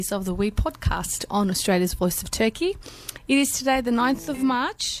Of the We podcast on Australia's Voice of Turkey. It is today the 9th of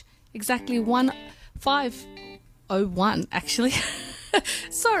March, exactly 15:01 actually.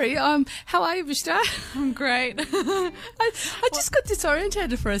 Sorry, how are you, Bushra? I'm great. I just got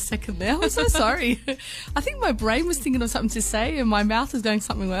disorientated for a second there. I'm so sorry. I think my brain was thinking of something to say and my mouth was going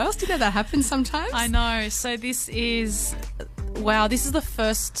something else. Do you know that happens sometimes? I know. So this is the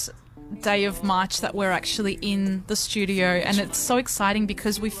first day of March that we're actually in the studio, and it's so exciting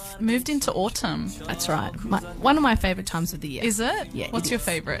because we've moved into autumn. That's right. One of my favourite times of the year. Is it? Yeah. What's your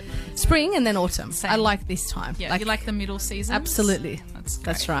favourite? Spring and then autumn. Same. I like this time. Yeah, you like the middle seasons? Absolutely.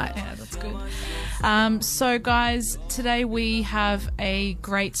 That's right. Yeah, that's good. So guys, today we have a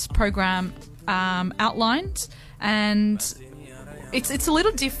great program outlined, and it's a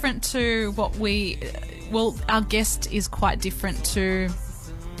little different to what our guest is quite different to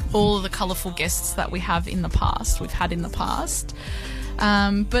all of the colourful guests that we've had in the past.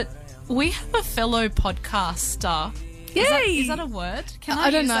 But we have a fellow podcaster. Yay! Is that a word? Can I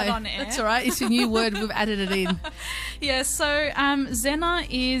don't use know. that on air? That's all right. It's a new word. We've added it in. Yeah, so Zena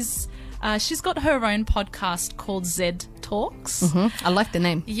is... she's got her own podcast called XED Talks. Mm-hmm. I like the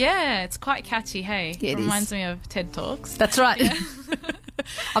name. Yeah, it's quite catchy, hey? Yeah, it reminds me of TED Talks. That's right. Yeah.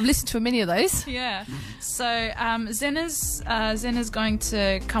 I've listened to many of those. Yeah. So Zena's going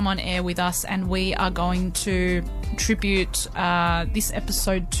to come on air with us, and we are going to tribute this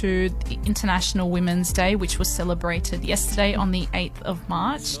episode to the International Women's Day, which was celebrated yesterday on the 8th of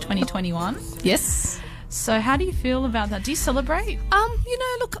March, 2021. Yes. So how do you feel about that? Do you celebrate?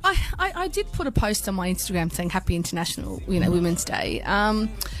 Look, I did put a post on my Instagram saying Happy International, Women's Day.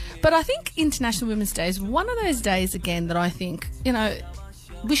 But I think International Women's Day is one of those days, again, that I think,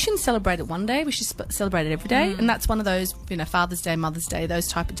 we shouldn't celebrate it one day. We should celebrate it every day. And that's one of those, Father's Day, Mother's Day, those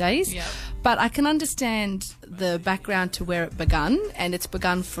type of days. Yep. But I can understand the background to where it begun, and it's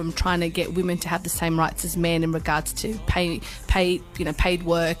begun from trying to get women to have the same rights as men in regards to paid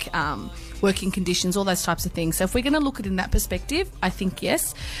work, working conditions, all those types of things. So if we're going to look at it in that perspective, I think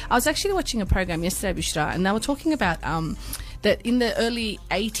yes. I was actually watching a program yesterday, Bushra, and they were talking about that in the early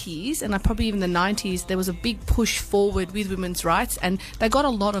 80s and probably even the 90s, there was a big push forward with women's rights, and they got a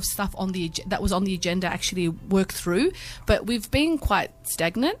lot of stuff that was on the agenda actually worked through. But we've been quite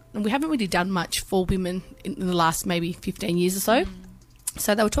stagnant, and we haven't really done much for women in the last maybe 15 years or so.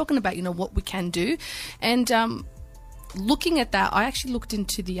 So they were talking about, what we can do. And looking at that, I actually looked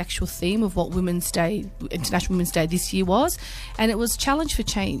into the actual theme of what International Women's Day this year was, and it was Challenge for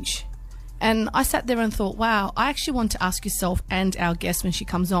Change. And I sat there and thought, wow, I actually want to ask yourself and our guest when she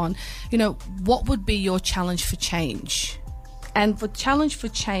comes on, what would be your challenge for change? And for challenge for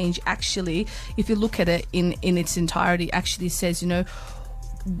change, actually, if you look at it in its entirety, actually says,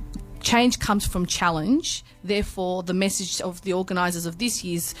 change comes from challenge. Therefore, the message of the organisers of this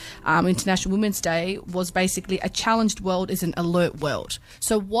year's International Women's Day was basically a challenged world is an alert world.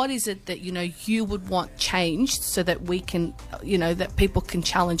 So what is it that, you would want changed so that we can, that people can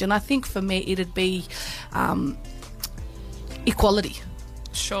challenge? And I think for me, it'd be equality.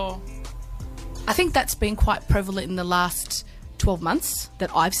 Sure. I think that's been quite prevalent in the last 12 months that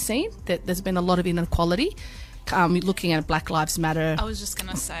I've seen, that there's been a lot of inequality. Looking at Black Lives Matter. I was just going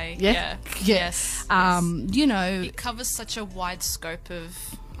to say, yeah. Yes. It covers such a wide scope of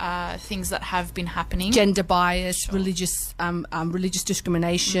things that have been happening. Gender bias, Sure. religious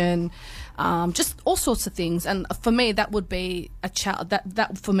discrimination, just all sorts of things. And for me, that would be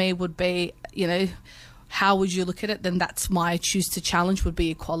that for me would be, how would you look at it? Then that's my choose to challenge would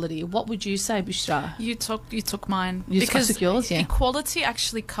be equality. What would you say, Bushra? You took mine. I took yours, yeah. Equality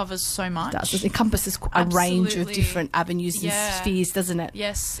actually covers so much. It encompasses a range of Absolutely. different avenues and spheres, doesn't it?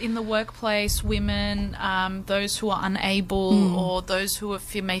 Yes, in the workplace, women, those who are unable or those who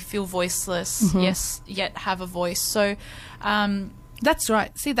may feel voiceless, yet have a voice. So... that's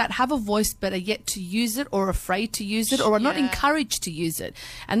right. See, that have a voice but are yet to use it or afraid to use it or are not encouraged to use it.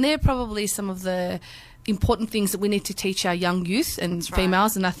 And they're probably some of the important things that we need to teach our young youth and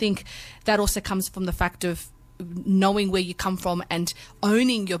females. And I think that also comes from the fact of knowing where you come from and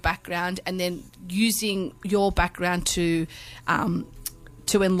owning your background and then using your background to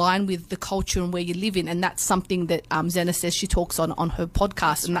in line with the culture and where you live in. And that's something that Zena says she talks on her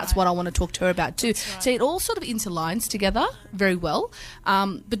podcast, and that's what I want to talk to her about too. So it all sort of interlines together very well.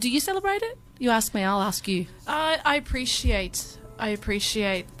 But do you celebrate it? You ask me, I'll ask you. I appreciate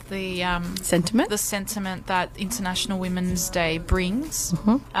the sentiment that International Women's Day brings.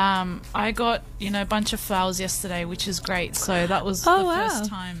 I got a bunch of flowers yesterday, which is great. So that was the first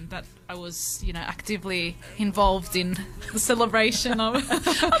time that I was actively involved in the celebration of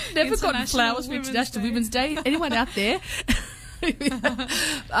I've never gotten flowers for International Women's Day. Anyone out there?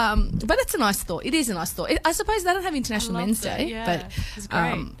 But it's a nice thought. It is a nice thought. I suppose they don't have International Men's Day, Yeah, but it's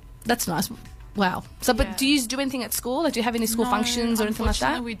great. that's nice. Wow. So, but do you do anything at school? Like, do you have any school functions or anything like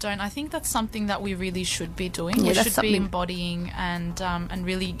that? Unfortunately, we don't. I think that's something that we really should be doing. Yeah, we that's should be something- embodying and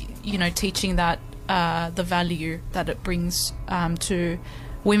really, teaching that the value that it brings to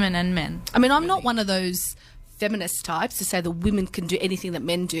women and men. I mean, I'm not one of those feminist types to say that women can do anything that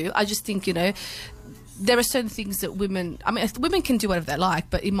men do. I just think, there are certain things that women can do whatever they like,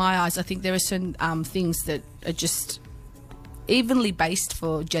 but in my eyes, I think there are certain things that are just evenly based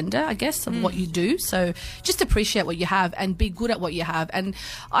for gender, I guess, of what you do. So just appreciate what you have and be good at what you have. And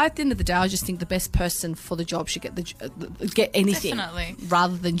at the end of the day, I just think the best person for the job should get anything. Definitely.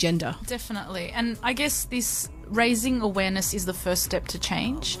 Rather than gender. Definitely. And I guess this raising awareness is the first step to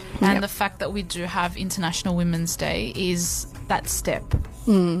change. And the fact that we do have International Women's Day is that step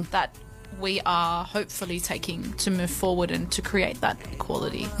that we are hopefully taking to move forward and to create that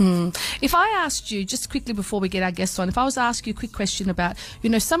equality. If I asked you, just quickly before we get our guests on, if I was to ask you a quick question about,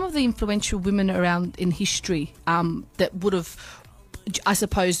 some of the influential women around in history that would have, I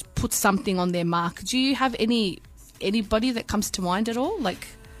suppose, put something on their mark, do you have anybody that comes to mind at all? Like,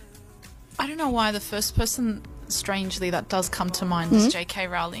 I don't know why the first person, strangely, that does come to mind is J.K.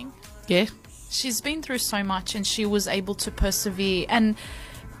 Rowling. Yeah. She's been through so much and she was able to persevere. And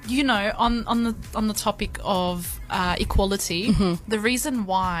on the topic of equality, the reason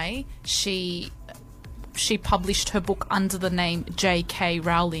why she published her book under the name J.K.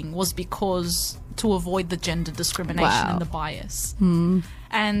 Rowling was because to avoid the gender discrimination and the bias.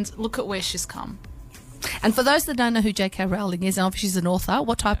 And look at where she's come. And for those that don't know who J.K. Rowling is, and obviously she's an author,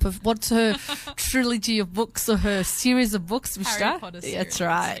 what's her trilogy of books or her series of books, Mishra? Harry Potter series. That's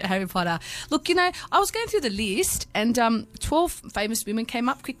right, yeah. Harry Potter. Look, I was going through the list and 12 famous women came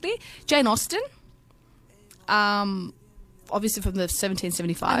up quickly. Jane Austen, obviously from the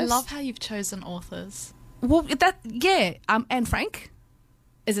 1775s. I love how you've chosen authors. Well, Anne Frank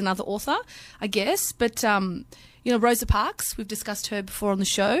is another author, I guess, but... Rosa Parks, we've discussed her before on the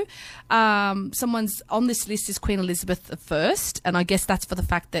show. Someone's on this list is Queen Elizabeth I, and I guess that's for the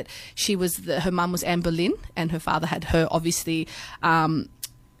fact that her mum was Anne Boleyn, and her father had her, obviously.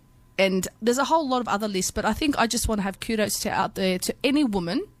 And there's a whole lot of other lists, but I think I just want to have kudos out there to any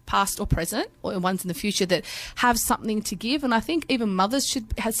woman, past or present, or ones in the future that have something to give. And I think even mothers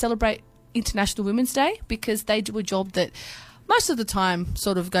should celebrate International Women's Day because they do a job that most of the time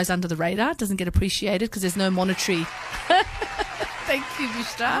sort of goes under the radar, doesn't get appreciated because there's no monetary. Thank you,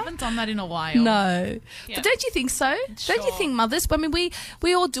 Mishra. I haven't done that in a while. No. Yeah. But don't you think so? Sure. Don't you think mothers, I mean,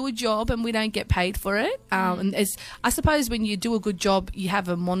 we all do a job and we don't get paid for it. And I suppose when you do a good job, you have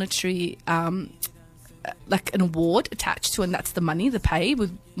a monetary, like an award attached to, and that's the money, the pay.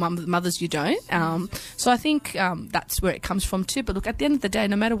 With mothers, you don't. So I think that's where it comes from too. But look, at the end of the day,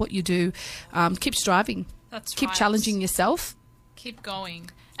 no matter what you do, keep striving. Keep challenging yourself. Keep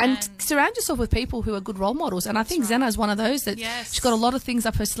going. And surround yourself with people who are good role models. And I think Zena is one of those that she's got a lot of things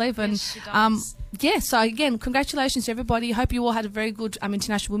up her sleeve. And yes, she does. So again, congratulations to everybody. Hope you all had a very good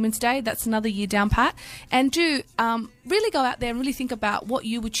International Women's Day. That's another year down pat. And do really go out there and really think about what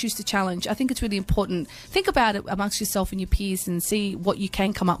you would choose to challenge. I think it's really important. Think about it amongst yourself and your peers and see what you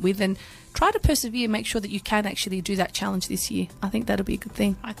can come up with and try to persevere and make sure that you can actually do that challenge this year. I think that'll be a good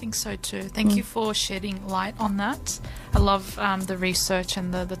thing. I think so too. Thank you for shedding light on that. I love the research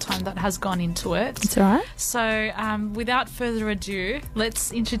and the time that has gone into it. It's all right. So without further ado,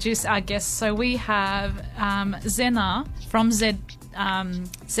 let's introduce our guests. So we have Zena from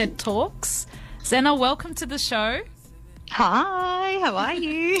XED Talks. Zena, welcome to the show. Hi, how are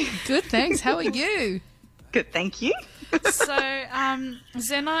you? Good, thanks. How are you? Good, thank you. So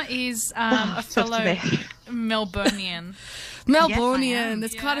Zena is a fellow Melburnian. Melburnian. Yes,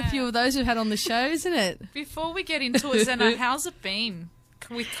 There's quite a few of those we've had on the show, isn't it? Before we get into it, Zena, how's it been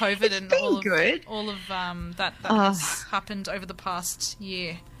with COVID and all of that has happened over the past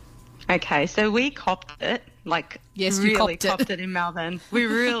year? Okay, so we copped it, Yes, really you copped it in Melbourne. We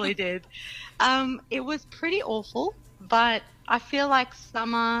really did. It was pretty awful, but I feel like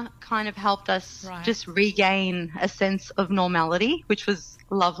summer kind of helped us just regain a sense of normality, which was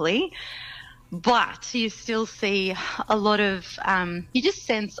lovely. But you still see a lot of, you just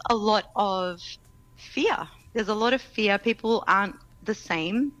sense a lot of fear. There's a lot of fear. People aren't the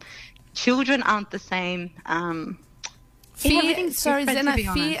same. Children aren't the same. Fear, sorry, Zena,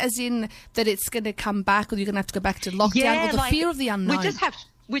 fear as in that it's going to come back or you're going to have to go back to lockdown or the fear of the unknown?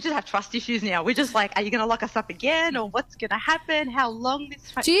 We just have trust issues now. We're just like, are you going to lock us up again, or what's going to happen? How long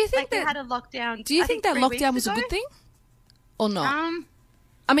this? Do you think we had a lockdown? Do you think that lockdown was a a good thing, or not?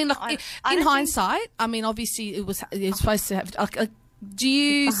 I mean, look, in hindsight, I mean, obviously it was supposed to have. Do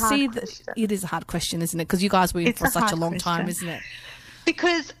you see that? It is a hard question, isn't it? Because you guys were in for such a long time, isn't it?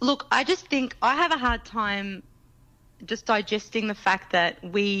 Because look, I just think I have a hard time just digesting the fact that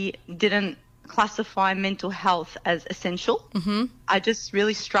we didn't classify mental health as essential. Mm-hmm. I just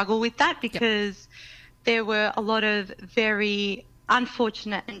really struggle with that because there were a lot of very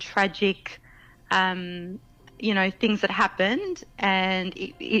unfortunate and tragic, things that happened, and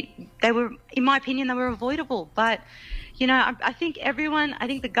they were, in my opinion, they were avoidable. But I think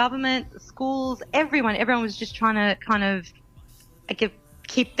the government, the schools, everyone was just trying to kind of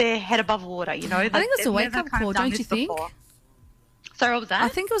keep their head above water. I think it was a wake-up call, don't you think? Before. Sorry, what was that? I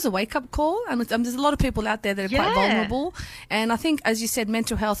think it was a wake-up call, and there's a lot of people out there that are quite vulnerable. And I think, as you said,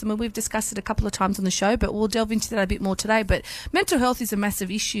 mental health, I mean, we've discussed it a couple of times on the show, but we'll delve into that a bit more today. But mental health is a massive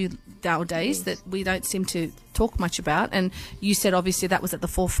issue nowadays that we don't seem to talk much about. And you said, obviously, that was at the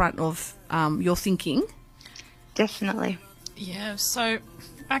forefront of your thinking. Definitely. Yeah, so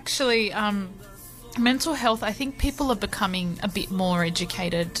actually, mental health, I think people are becoming a bit more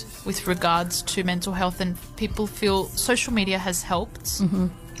educated with regards to mental health, and people feel social media has helped. Mm-hmm.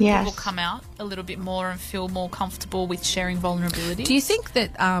 Yes. People come out a little bit more and feel more comfortable with sharing vulnerabilities. Do you think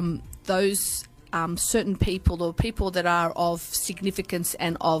that those certain people or people that are of significance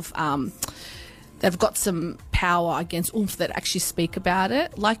and of they've got some power against oomph that actually speak about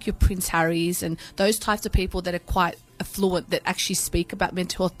it, like your Prince Harrys and those types of people that are quite affluent that actually speak about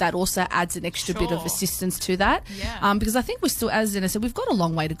mental health, that also adds an extra bit of assistance to that. Yeah. Because I think we're still, as Zena said, we've got a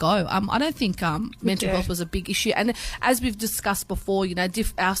long way to go. I don't think mental health was a big issue. And as we've discussed before,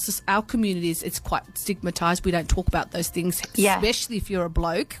 our communities, it's quite stigmatised. We don't talk about those things, especially if you're a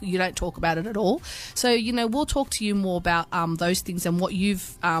bloke. You don't talk about it at all. So, we'll talk to you more about those things and what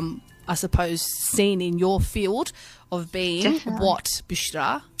you've, I suppose, seen in your field of being what,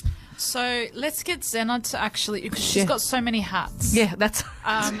 Bushra? So let's get Zena to actually, because she's got so many hats. Yeah, that's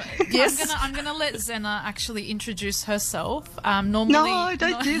yes. I'm gonna let Zena actually introduce herself. Normally, no,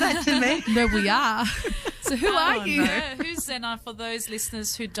 don't do that to me. No, we are. So who are you? Who's Zena? For those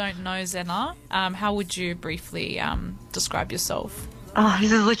listeners who don't know Zena, how would you briefly describe yourself? Oh,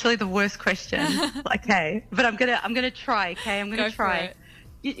 this is literally the worst question. Okay, but I'm gonna try. Okay, I'm gonna try.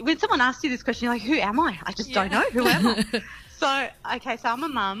 When someone asks you this question, you're like, "Who am I?" I just don't know. Who am I? So I'm a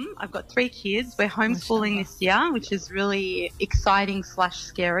mum. I've got 3 kids. We're homeschooling this year, which is really exciting /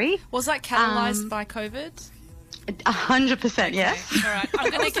 scary. Was that catalysed by COVID? 100%, yes. All right.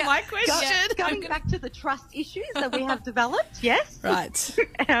 I'm going to get my question. Going back to the trust issues that we have developed, yes. Right.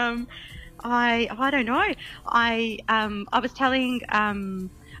 I don't know. I was telling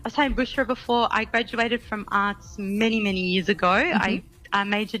Bushra before, I graduated from arts many years ago. Mm-hmm. I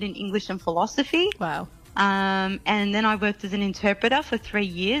majored in English and philosophy. Wow. And then I worked as an interpreter for 3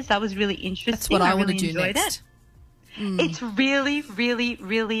 years. That was really interesting. That's what I want to do next. It's really, really,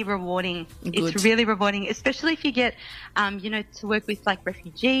 really rewarding. Good. It's really rewarding, especially if you get, to work with like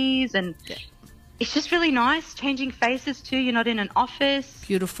refugees, and it's just really nice changing faces too. You're not in an office.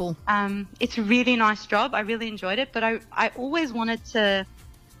 Beautiful. It's a really nice job. I really enjoyed it, but I always wanted to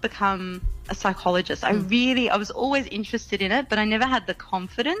become a psychologist. I was always interested in it, but I never had the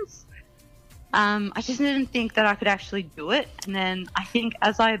confidence. I just didn't think that I could actually do it. And then I think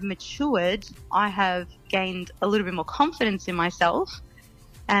as I have matured, I have gained a little bit more confidence in myself.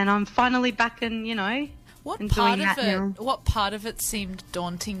 And I'm finally back in, What part of it seemed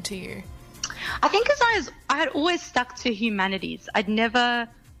daunting to you? I think because I had always stuck to humanities. I'd never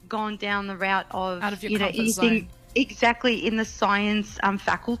gone down the route of out of your comfort anything zone. Exactly in the science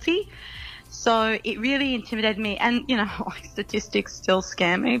faculty. So it really intimidated me, and statistics still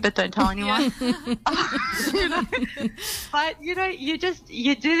scare me, but don't tell anyone. But you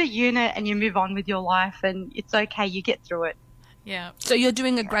do the unit and you move on with your life, and it's okay. You get through it. Yeah. So you're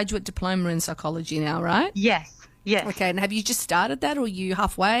doing a graduate diploma in psychology now, right? Yes. Okay, and have you just started that, or are you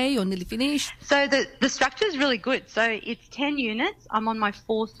halfway or nearly finished? So the structure is really good. So it's 10 units. I'm on my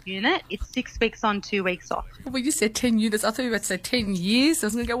 4th unit. It's 6 weeks on, 2 weeks off. Well, you said 10 units. I thought you were about to say 10 years. I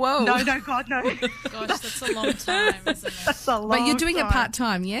was going to go, whoa. No, God, no. Gosh, that's a long time, isn't it? That's a long But you're doing time. it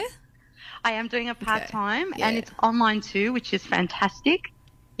part-time, yeah? I am doing it part-time, Yeah. and it's online too, which is fantastic,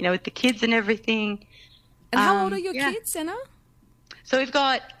 with the kids and everything. And how old are your kids, Zena? So we've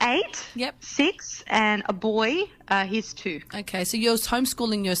got 8, Yep. 6, and a boy. He's 2. Okay, so you're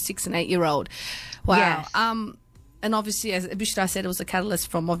homeschooling your 6 and 8-year-old. Wow. Yes. And obviously, as Bushra said, it was a catalyst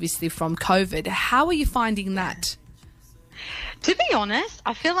from COVID. How are you finding that? To be honest,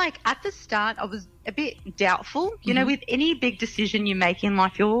 I feel like at the start I was a bit doubtful. With any big decision you make in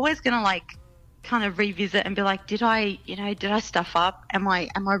life, you're always going to kind of revisit and be like, did I stuff up? Am I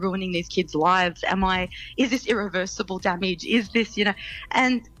ruining these kids' lives? Is this irreversible damage? Is this,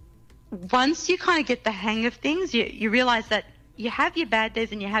 and once you kind of get the hang of things, you realize that you have your bad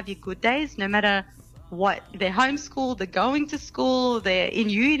days and you have your good days, no matter what. They're homeschooled, they're going to school, they're in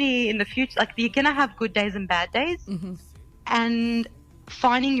uni in the future. Like, you're going to have good days and bad days. Mm-hmm. And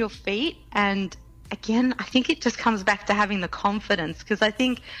finding your feet. And again, I think it just comes back to having the confidence, because I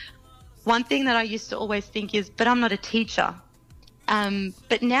think one thing that I used to always think is, but I'm not a teacher.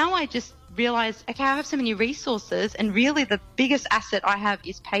 But now I just realize, okay, I have so many resources, and really the biggest asset I have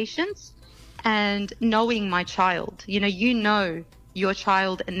is patience and knowing my child. You know your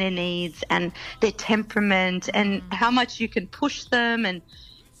child and their needs and their temperament and how much you can push them, and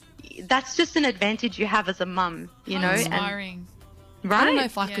that's just an advantage you have as a mum, Inspiring. Right? I don't know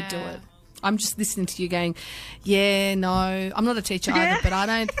if I could do it. I'm just listening to you going, yeah, no, I'm not a teacher either, but I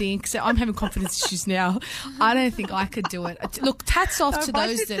don't think so. I'm having confidence issues now. I don't think I could do it. Look, hats off to my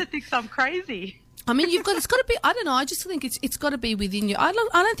those sister thinks I'm crazy. I mean, it's got to be, I don't know, I just think it's got to be within you. I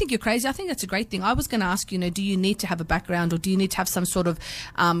don't think you're crazy. I think that's a great thing. I was going to ask, do you need to have a background, or do you need to have some sort of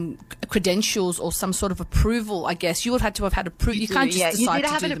credentials or some sort of approval, I guess? You would have to have had approval. You can't just decide to do them. You need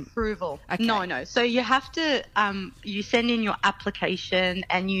to have an approval. Okay. No. So you have to, you send in your application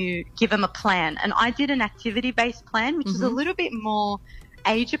and you give them a plan. And I did an activity-based plan, which is a little bit more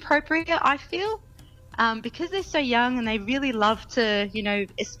age-appropriate, I feel. Because they're so young and they really love to,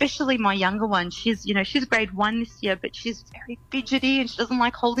 especially my younger one, she's grade 1 this year, but she's very fidgety and she doesn't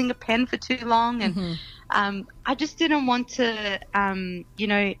like holding a pen for too long. And I just didn't want to,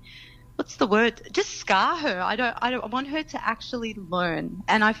 what's the word? Just scar her. I don't want her to actually learn.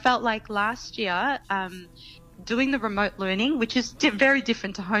 And I felt like last year, doing the remote learning, which is very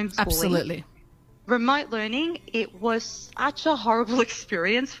different to homeschooling. Absolutely. Remote learning, it was such a horrible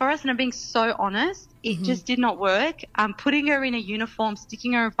experience for us, and I'm being so honest. It just did not work. Putting her in a uniform,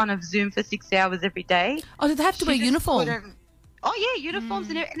 sticking her in front of Zoom for 6 hours every day. Oh, did they have to wear uniform? Uniforms.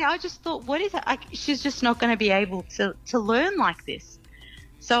 And I just thought, what is it? She's just not going to be able to learn like this.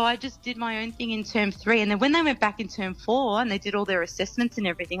 So I just did my own thing in term 3. And then when they went back in term 4 and they did all their assessments and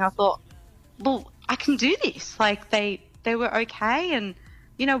everything, I thought, well, I can do this. Like, they were okay, and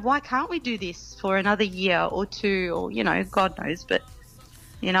why can't we do this for another year or 2, or, God knows. But,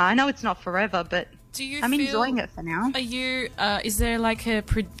 I know it's not forever, but I'm enjoying it for now. Are you, is there like a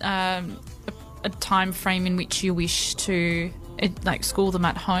time frame in which you wish to, school them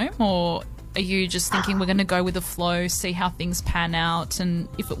at home? Or are you just thinking we're going to go with the flow, see how things pan out, and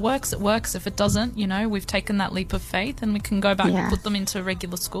if it works, it works. If it doesn't, we've taken that leap of faith and we can go back and put them into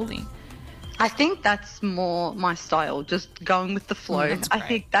regular schooling? I think that's more my style, just going with the flow. I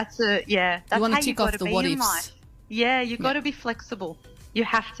think that's that's you want to tick off the what ifs. Yeah, you've got to be flexible. You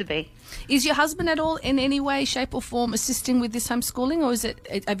have to be. Is your husband at all in any way, shape or form assisting with this homeschooling, or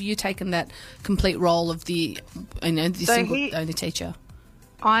have you taken that complete role of the only teacher?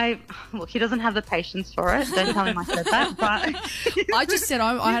 Look, he doesn't have the patience for it. Don't tell him I said that. But I just said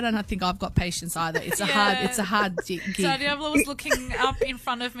I don't think I've got patience either. It's a hard gig. So Diablo was looking up in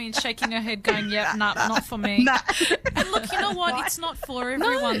front of me and shaking her head, going, "Yep, not for me." Nah. And look, you know what? It's not for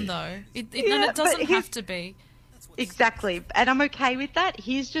everyone though. And it doesn't have to be. Exactly, and I'm okay with that.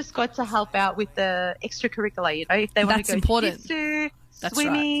 He's just got to help out with the extracurricular. If they want to go to jiu-jitsu,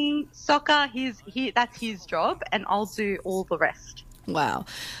 swimming, soccer, that's his job, and I'll do all the rest. Wow.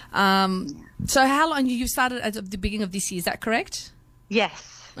 So how long you started at the beginning of this year? Is that correct?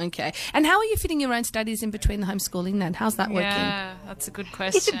 Yes. Okay. And how are you fitting your own studies in between the homeschooling then? How's that working? Yeah, that's a good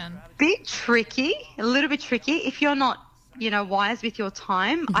question. It's a bit tricky, a little bit tricky. If you're not, wise with your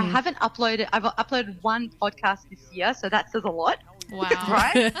time. I haven't uploaded. I've uploaded one podcast this year, so that says a lot. Wow.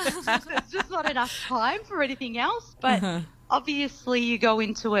 Right? There's just not enough time for anything else. But obviously, you go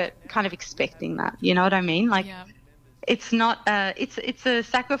into it kind of expecting that. You know what I mean? Like, it's not. It's a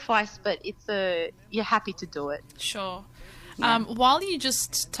sacrifice, but you're happy to do it. Sure. Yeah. While you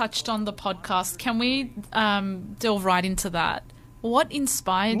just touched on the podcast, can we delve right into that? What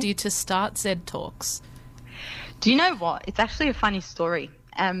inspired you to start XED Talks? Do you know what? It's actually a funny story.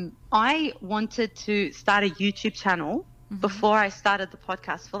 I wanted to start a YouTube channel before I started the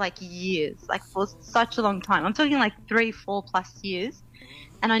podcast for years, for such a long time. I'm talking 3-4 plus years.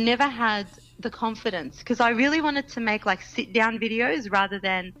 And I never had the confidence because I really wanted to make sit down videos rather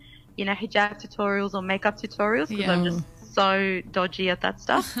than, hijab tutorials or makeup tutorials because I'm just so dodgy at that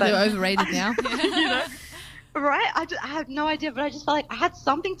stuff. But they're overrated now. Right? I have no idea, but I just felt like I had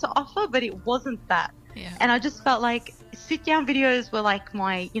something to offer, but it wasn't that. Yeah. And I just felt like sit-down videos were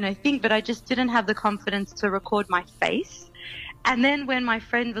my, thing, but I just didn't have the confidence to record my face. And then when my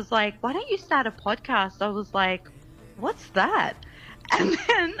friend was like, why don't you start a podcast? I was like, what's that? And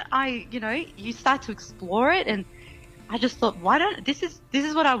then you start to explore it, and I just thought, this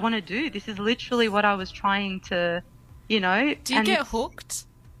is what I want to do. This is literally what I was trying to, Do you get hooked?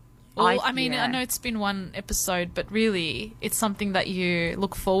 Well, I know it's been one episode, but really it's something that you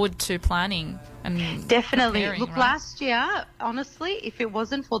look forward to planning and definitely. Look, right? Last year, honestly, if it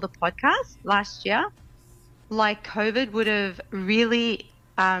wasn't for the podcast last year, like COVID would have really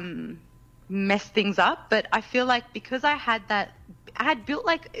messed things up. But I feel like because I had built,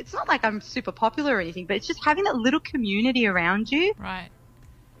 like, it's not like I'm super popular or anything, but it's just having that little community around you. Right.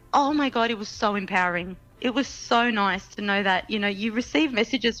 Oh my God, it was so empowering. It was so nice to know that, you receive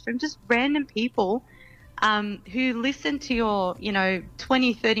messages from just random people who listen to your,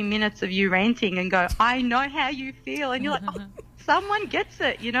 20, 30 minutes of you ranting and go, I know how you feel. And you're like, oh, someone gets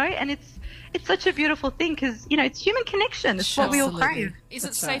it, and it's such a beautiful thing because, it's human connection. It's what we all crave. Is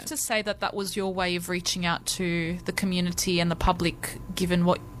it safe to say that was your way of reaching out to the community and the public, given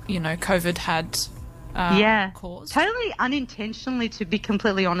what, COVID had caused? Totally unintentionally, to be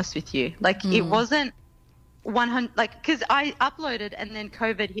completely honest with you. Like, it wasn't 100, like, because I uploaded and then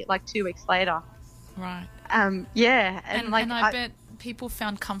COVID hit like 2 weeks later. Right. And I bet people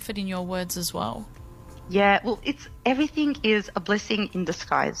found comfort in your words as well. Yeah, well, everything is a blessing in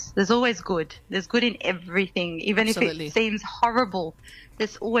disguise. There's always good. There's good in everything. Even Absolutely. If it seems horrible,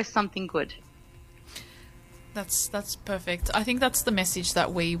 there's always something good. That's perfect. I think that's the message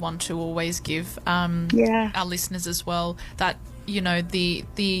that we want to always give our listeners as well, that,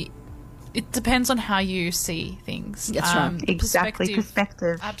 it depends on how you see things. That's right. Exactly.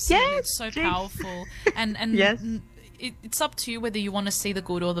 Perspective. Absolutely. Yes, it's so powerful. And yes. It's up to you whether you want to see the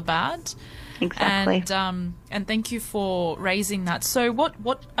good or the bad. Exactly. And thank you for raising that. So what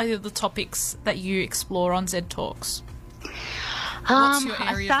are the topics that you explore on ZED Talks? What's your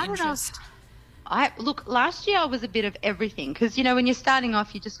area of interest? Last year I was a bit of everything because, when you're starting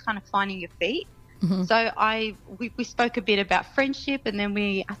off, you're just kind of finding your feet. Mm-hmm. So we spoke a bit about friendship, and then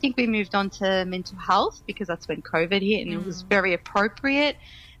I think we moved on to mental health because that's when COVID hit, and it was very appropriate.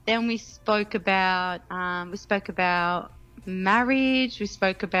 Then we spoke about marriage. We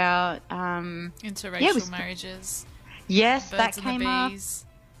spoke about interracial marriages. Yes, Birds that came up. Bees.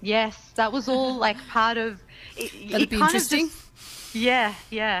 Yes, that was all like part of it. That'd be interesting. Yeah.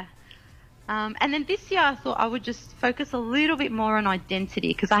 And then this year I thought I would just focus a little bit more on identity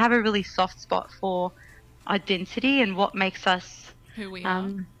because I have a really soft spot for identity and what makes us who we are.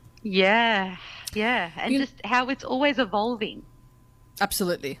 Yeah. And just how it's always evolving.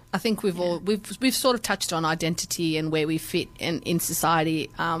 Absolutely. I think we've sort of touched on identity and where we fit in society,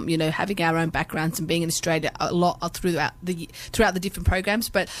 having our own backgrounds and being in Australia a lot throughout the different programs.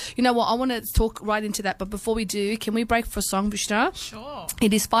 But you know what? I want to talk right into that. But before we do, can we break for a song, Bushra? Sure.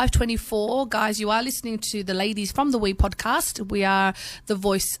 It is 5:24. Guys, you are listening to the ladies from the We podcast. We are the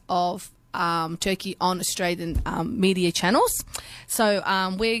voice of Turkey on Australian media channels. So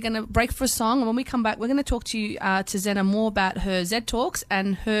we're going to break for a song, and when we come back, we're going to talk to Zena more about her ZED Talks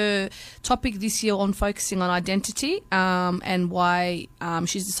and her topic this year on focusing on identity and why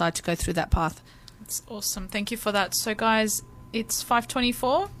she's decided to go through that path. That's awesome. Thank you for that. So, guys, it's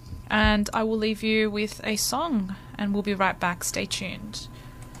 5:24, and I will leave you with a song, and we'll be right back. Stay tuned.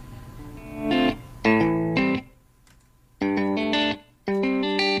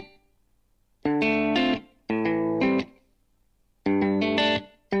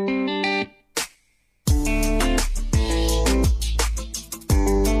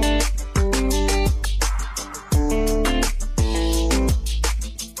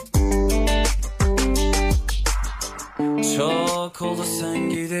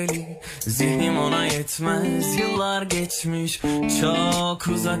 Zihnim ona yetmez, yıllar geçmiş. Çok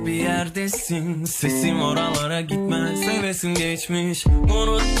uzak bir yerdesin, sesim oralara gitmez, hevesim geçmiş.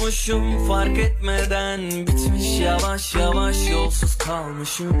 Unutmuşum fark etmeden, bitmiş yavaş yavaş, yolsuz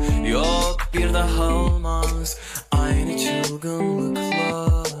kalmışım. Yok bir daha olmaz aynı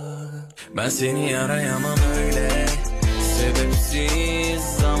çılgınlıklar. Ben seni arayamam öyle, sebepsiz,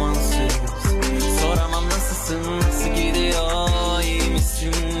 zamansız. Soramam nasılsın, nasıl gidiyor, iyi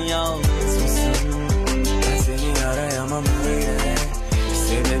misin, yalnız mısın? Ben seni arayamam öyle,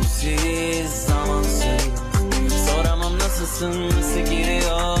 sebepsiz, zamansız. Soramam nasılsın, nasıl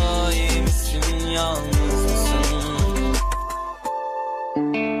gidiyor, iyi misin, yalnız mısın?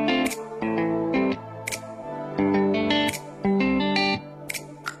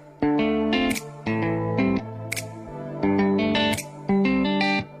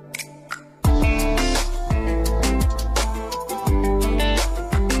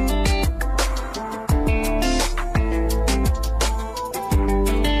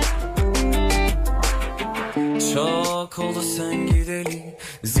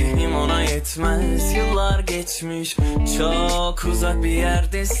 yetmez. Yıllar geçmiş, çok uzak bir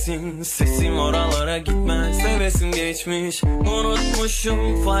yerdesin. Sesim oralara gitmez, hevesim geçmiş.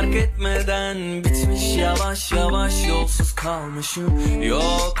 Unutmuşum fark etmeden, bitmiş yavaş yavaş, yolsuz kalmışım.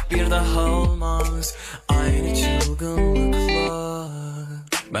 Yok bir daha olmaz aynı çılgınlıkla.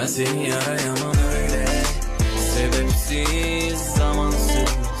 Ben seni arayamam öyle, sebepsiz, zamansız.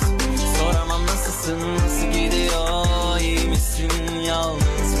 Soramam nasılsın, nasıl gidiyor, iyi misin,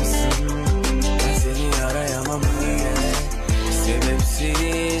 yalnız mısın? Ben seni arayamam öyle,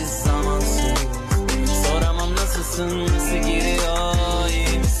 sebepsiz, zamansız. Soramam nasılsın, nasıl gidiyor,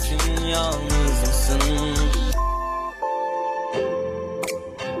 iyi misin, yalnız mısın?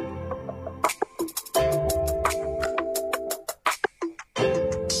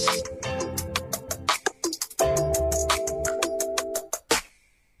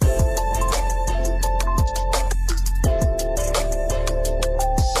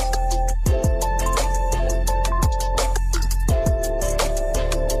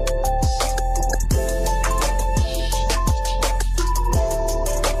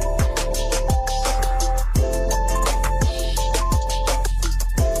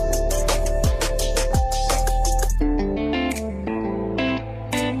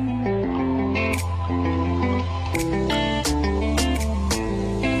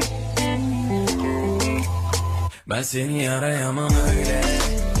 Ben seni arayamam öyle.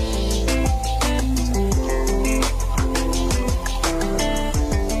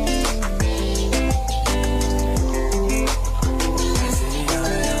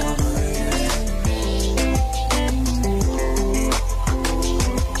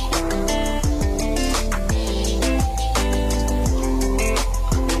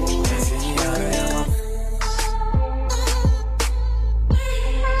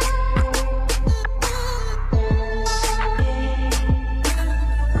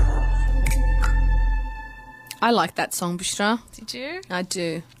 I like that song, Bushra. Did you? I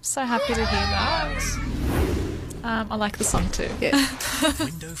do. So happy to hear that. I like the song too. Yeah.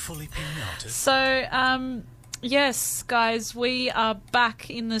 Window fully pinata. So, yes, guys, we are back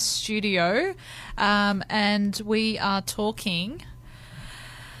in the studio, and we are talking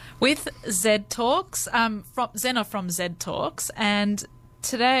with XED Talks, from Zena from XED Talks, and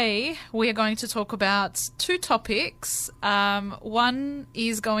today we are going to talk about two topics. One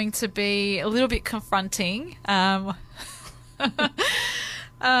is going to be a little bit confronting. Actually,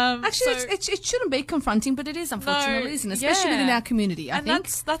 it shouldn't be confronting, but it is, unfortunately, isn't it? Especially within our community, I think.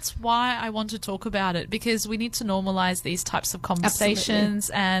 That's why I want to talk about it, because we need to normalise these types of conversations.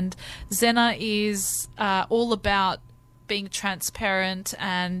 Absolutely. And Zena is all about being transparent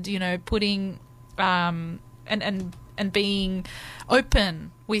and, you know, putting and being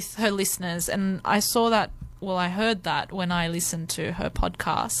open with her listeners. And I saw that, well, I heard that when I listened to her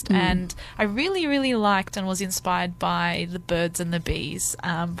podcast, and I really, really liked and was inspired by the Birds and the Bees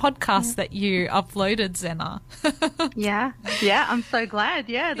podcast that you uploaded, Zena. Yeah, I'm so glad.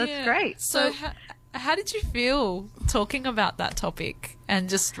 Yeah, that's great. So how did you feel talking about that topic and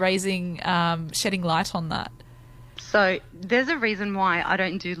just shedding light on that? So there's a reason why I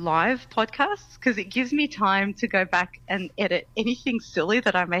don't do live podcasts, because it gives me time to go back and edit anything silly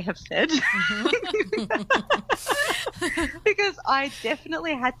that I may have said. Because I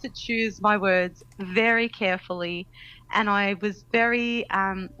definitely had to choose my words very carefully, and I was very,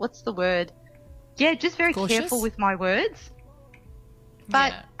 what's the word? Yeah, just very cautious? careful with my words.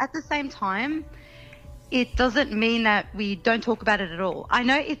 But at the same time, it doesn't mean that we don't talk about it at all. I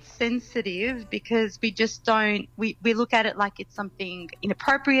know it's sensitive because we just don't, we look at it like it's something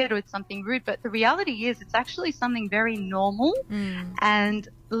inappropriate or it's something rude, but the reality is it's actually something very normal and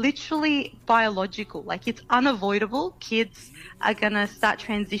literally biological. Like, it's unavoidable. Kids are going to start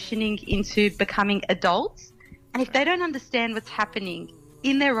transitioning into becoming adults. And if they don't understand what's happening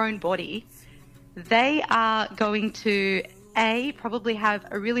in their own body, they are going to probably have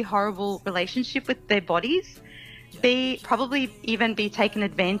a really horrible relationship with their bodies. B, probably even be taken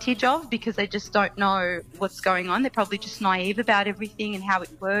advantage of because they just don't know what's going on. They're probably just naive about everything and how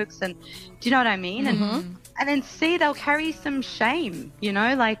it works. And do you know what I mean? And then C, they'll carry some shame, you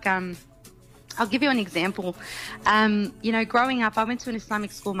know, like, I'll give you an example. You know, growing up, I went to an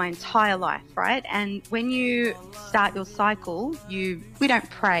Islamic school my entire life, right? And when you start your cycle, we don't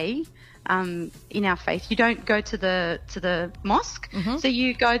pray. In our faith, you don't go to the mosque. So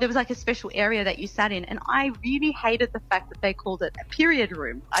you go, there was like a special area that you sat in, and I really hated the fact that they called it a period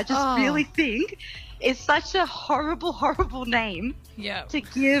room. I just really think it's such a horrible name to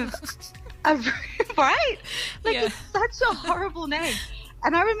give a room, right? Like, it's such a horrible name.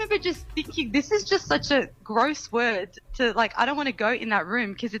 And I remember just thinking, this is just such a gross word to, like, I don't want to go in that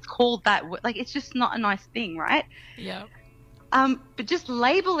room because it's called that. Like, it's just not a nice thing, right? Yeah. But just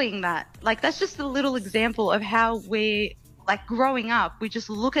labeling that, like, that's just a little example of how we're, like, growing up, we just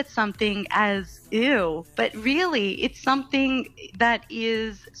look at something as ew. But really, it's something that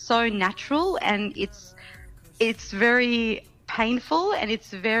is so natural, and it's very painful, and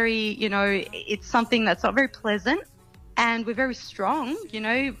it's very, it's something that's not very pleasant. And we're very strong,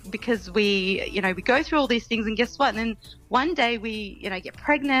 because we go through all these things, and guess what? And then one day we, get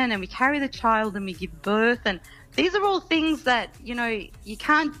pregnant and we carry the child and we give birth. And these are all things that, you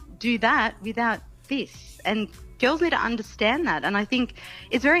can't do that without this. And girls need to understand that. And I think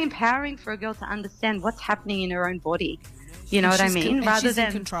it's very empowering for a girl to understand what's happening in her own body. You know what I mean? Rather than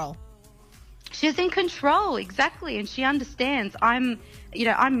in control. She's in control, exactly, and she understands. I'm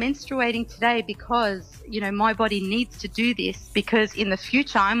menstruating today because, my body needs to do this because in the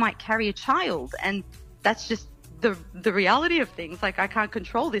future I might carry a child, and that's just the reality of things. Like, I can't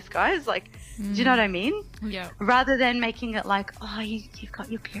control this, guys. Like, do you know what I mean? Yeah. Rather than making it like, oh, you've got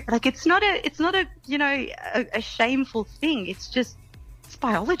your period. Like, it's not a a shameful thing. It's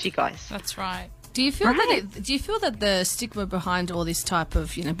biology, guys. That's right. Do you feel that the stigma behind all this type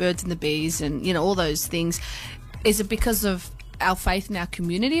of, birds and the bees and, all those things, is it because of our faith in our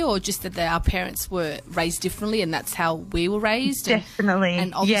community, or just that our parents were raised differently and that's how we were raised? Definitely.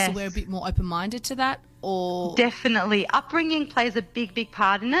 And obviously yes. we're a bit more open-minded to that? Or Definitely. Upbringing plays a big, big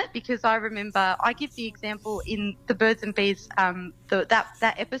part in it, because I remember I give the example in the birds and bees, that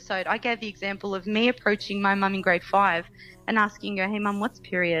episode, I gave the example of me approaching my mum in grade 5 and asking her, hey, Mum, what's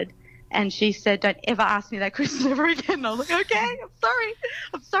period? And she said, don't ever ask me that question ever again. And I was like, okay,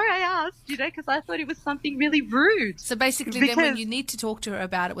 I'm sorry I asked, because I thought it was something really rude. So basically then when you need to talk to her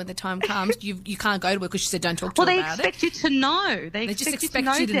about it when the time comes, you can't go to her because she said don't talk to her about it. Well, they expect you to know. They just expect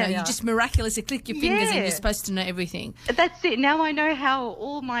you to know. You just miraculously click your fingers and you're supposed to know everything. That's it. Now I know how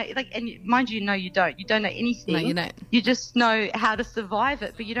all my, and mind you, no, you don't. You don't know anything. No, you don't. You just know how to survive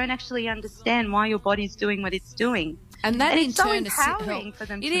it, but you don't actually understand why your body's doing what it's doing. And that in turn is so empowering for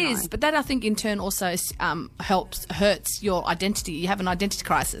them to know. It is, but that I think in turn also hurts your identity. You have an identity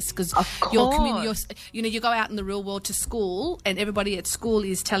crisis because your community, you go out in the real world to school, and everybody at school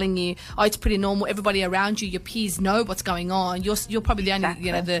is telling you, oh, it's pretty normal. Everybody around you, your peers know what's going on. You're probably the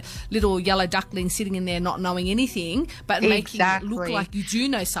only, the little yellow duckling sitting in there not knowing anything, but making it look like you do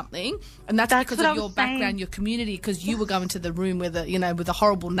know something. And that's because of your background, your community, because you were going to the room with a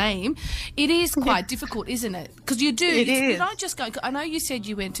horrible name. It is quite difficult, isn't it? Because you do. You don't just go. I know you said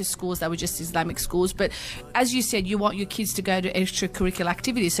you went to schools that were just Islamic schools, but as you said, you want your kids to go to extracurricular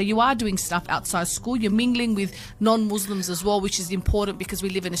activities. So you are doing stuff outside school. You're mingling with non-Muslims as well, which is important because we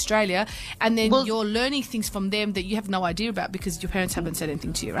live in Australia. And then you're learning things from them that you have no idea about because your parents haven't said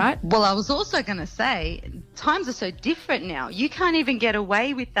anything to you, right? Well, I was also going to say, times are so different now. You can't even get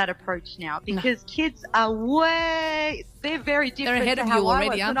away with that approach now because kids are they're very different. They're ahead of you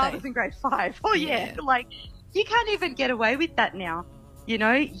already, aren't they? When I was in grade 5. Oh, yeah. Like, you can't even get away with that now. You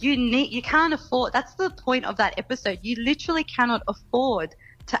can't afford. That's the point of that episode. You literally cannot afford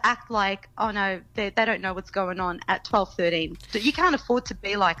to act like, oh no, they don't know what's going on at 12, 13. You can't afford to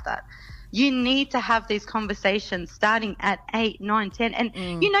be like that. You need to have these conversations starting at 8, 9, 10.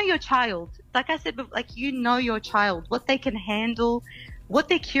 And you know your child. Like I said, you know your child, what they can handle, what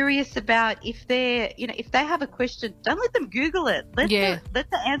they're curious about. If they have a question, don't let them Google it. Let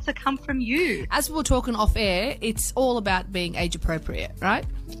the answer come from you. As we were talking off air, it's all about being age appropriate, right?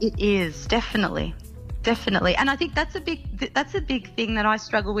 It is, definitely. And I think that's a big thing that I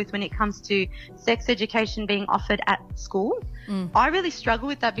struggle with when it comes to sex education being offered at school. I really struggle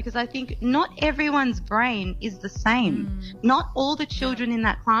with that because I think not everyone's brain is the same. Not all the children in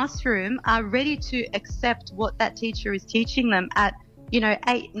that classroom are ready to accept what that teacher is teaching them at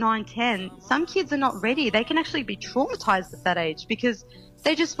 8, 9, 10. Some kids are not ready. They can actually be traumatized at that age because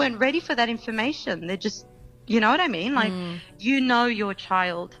they just weren't ready for that information. They're just, you know what I mean? Like, you know your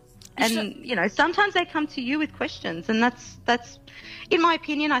child. And, sometimes they come to you with questions, and that's, in my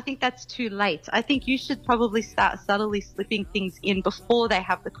opinion, I think that's too late. I think you should probably start subtly slipping things in before they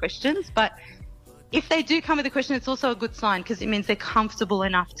have the questions. But if they do come with a question, it's also a good sign because it means they're comfortable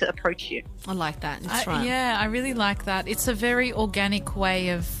enough to approach you. I like that. That's right. Yeah, I really like that. It's a very organic way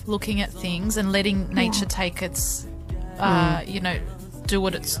of looking at things and letting nature take its, do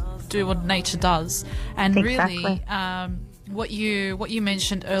what nature does. And exactly. Really, what you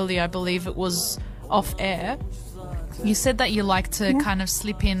mentioned earlier, I believe it was off air. You said that you like to kind of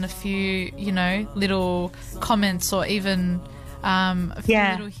slip in a few, little comments or even a few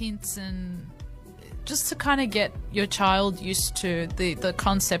little hints and just to kind of get your child used to the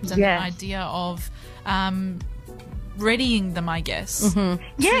concept and the idea of readying them, I guess.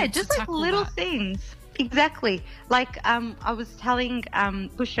 Yeah, just like little that. things. Exactly. Like I was telling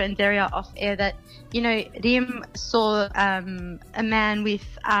Bushra and Daria off air that, you know, Rim saw a man with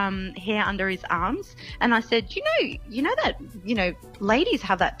hair under his arms, and I said, you know that, you know, ladies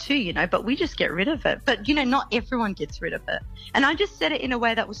have that too, you know, but we just get rid of it. But, you know, not everyone gets rid of it. And I just said it in a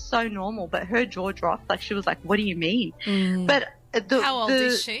way that was so normal, but her jaw dropped. Like, she was like, what do you mean? But how old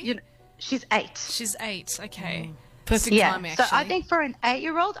is she? You know, she's 8. She's 8. Okay. Perfect time, actually. So I think for an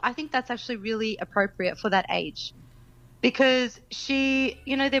 8-year-old, I think that's actually really appropriate for that age, because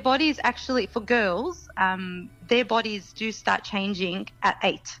you know, their bodies actually, for girls, their bodies do start changing at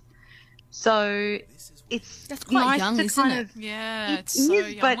 8. So that's quite nice young, to isn't kind it? of, Yeah, it's so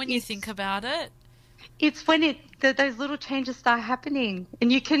young when you think about it. It's when those little changes start happening,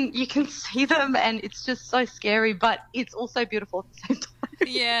 and you can see them, and it's just so scary, but it's also beautiful at the same time.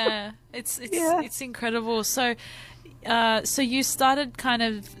 Yeah, it's incredible. So you started kind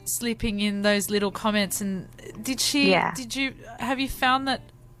of slipping in those little comments, and have you found that,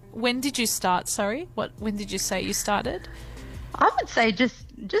 when did you start? Sorry, when did you say you started? I would say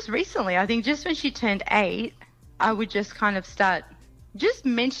just recently. I think just when she turned 8, I would just kind of start just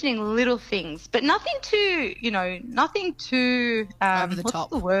mentioning little things, but nothing too over the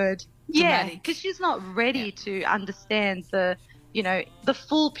top. What's the word? Dramatic. Yeah, because she's not ready to understand the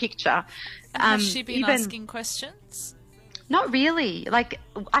full picture. Has she been asking questions? Not really. Like,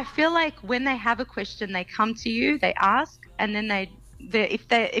 I feel like when they have a question, they come to you, they ask, and then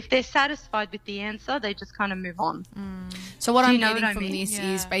if they're satisfied with the answer, they just kind of move on. So what I'm getting from this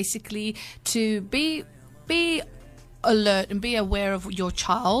is basically to be alert and be aware of your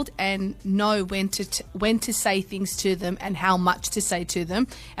child, and know when to say things to them and how much to say to them.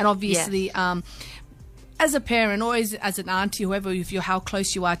 And obviously, as a parent or as an auntie, whoever, how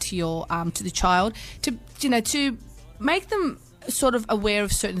close you are to your to the child, to make them sort of aware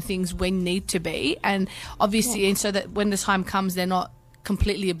of certain things when need to be, and obviously, and so that when the time comes, they're not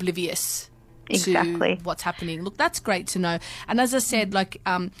completely oblivious to what's happening. Look, that's great to know. And as I said, like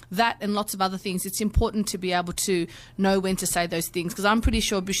that and lots of other things, it's important to be able to know when to say those things, because I'm pretty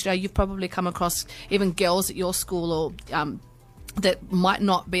sure, Bushra, you've probably come across even girls at your school or that might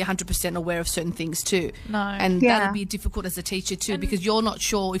not be 100% aware of certain things too. No. And that'll be difficult as a teacher too, because you're not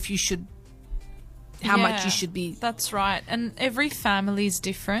sure if you should, how much you should be. That's right. And every family is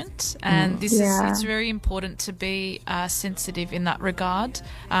different, and it's very important to be sensitive in that regard.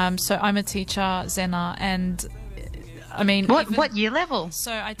 So I'm a teacher, Zena, and I mean, what year level?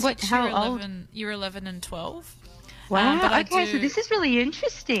 So I teach year 11 and 12. Wow. So this is really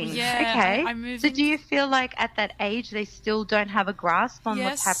interesting. Yeah. Okay. So do you feel like at that age they still don't have a grasp on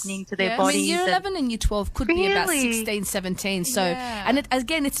what's happening to their bodies? I mean, year 11 and year 12 could be about 16, 17. So, and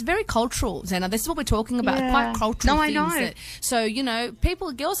again, it's very cultural, Zena. This is what we're talking about. Quite cultural things. I know. So,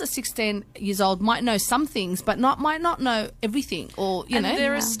 girls at 16 years old might know some things, but might not know everything. Or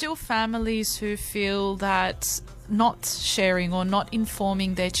there are still families who feel that not sharing or not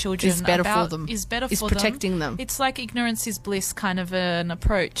informing their children is better for them. Is protecting them. It's like ignorance is bliss kind of an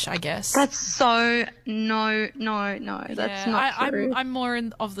approach, I guess. That's so no. That's not true. I'm more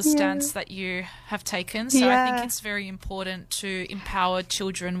of the stance that you have taken. So I think it's very important to empower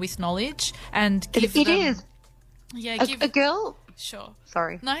children with knowledge and give them. It is. Yeah, a girl. Sure.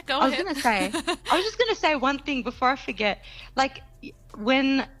 Sorry. No, go ahead. I was just gonna say one thing before I forget. Like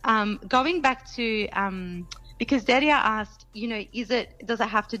when going back to because Daria asked, does it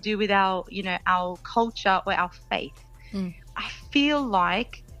have to do with our culture or our faith? I feel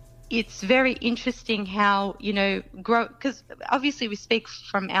like it's very interesting how, because obviously we speak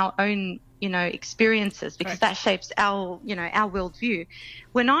from our own, experiences, because that shapes our, our worldview.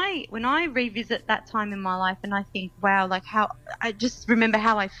 When I revisit that time in my life and I think, wow, like how I just remember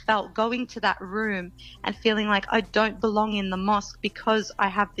how I felt going to that room and feeling like I don't belong in the mosque because I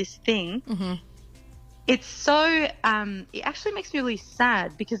have this thing. Mm-hmm. It's so, it actually makes me really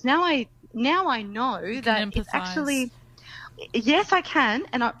sad, because now I know that it's actually, yes, I can.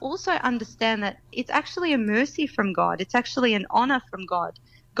 And I also understand that it's actually a mercy from God. It's actually an honor from God.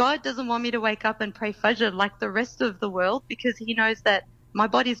 God doesn't want me to wake up and pray Fajr like the rest of the world, because he knows that my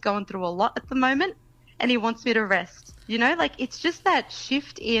body's going through a lot at the moment and he wants me to rest. It's just that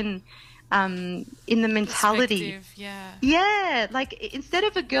shift in the mentality. Yeah, like instead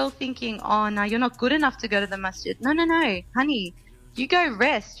of a girl thinking, oh no, you're not good enough to go to the masjid. No, honey, you go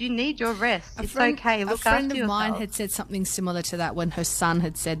rest. You need your rest. It's okay. Look after yourself. A friend of mine had said something similar to that when her son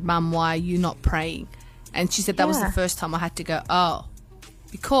had said, Mum, why are you not praying? And she said that was the first time I had to go, oh,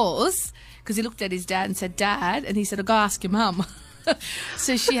 because because he looked at his dad and said, "Dad," and he said, "I'll go ask your mum."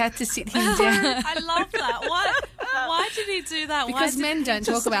 So she had to sit him down. I love that. Why did he do that? Because men don't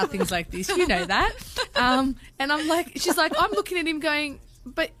talk about things like this. You know that. And I'm like, she's like, I'm looking at him going,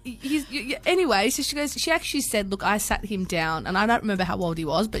 but anyway, so she actually said, look, I sat him down, and I don't remember how old he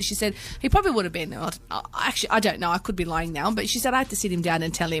was, but she said he probably would have been, actually, I don't know, I could be lying now, but she said I had to sit him down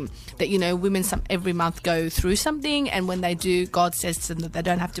and tell him that, women every month go through something, and when they do, God says to them that they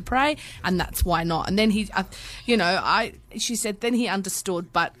don't have to pray, and that's why not. And then she said then he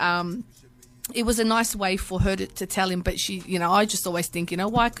understood, but it was a nice way for her to tell him, but I just always think,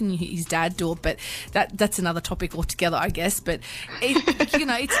 why couldn't his dad do it? But that's another topic altogether, I guess. But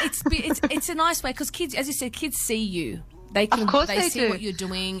it's a nice way, because kids, as you said, kids see you. They see what you're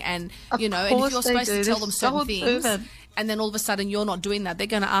doing, and and if you're supposed to tell them certain things, and then all of a sudden you're not doing that, they're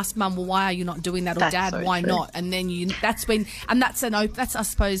going to ask Mum, well, why are you not doing that? Or Dad, why not? And then that's when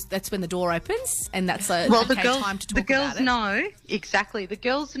the door opens, and that's time to talk about it. The girls know, exactly. The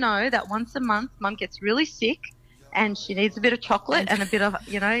girls know that once a month Mum gets really sick and she needs a bit of chocolate and a bit of,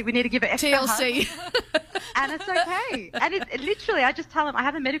 we need to give her extra TLC. And it's okay. And it literally, I just tell them, I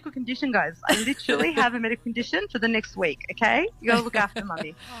have a medical condition, guys. I literally have a medical condition for the next week, okay? You got to look after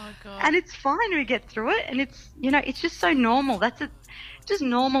Mummy. Oh, God. And it's fine. We get through it. And it's, it's just so normal. Just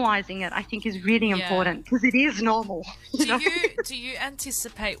normalizing it, I think, is really important, because it is normal. Do you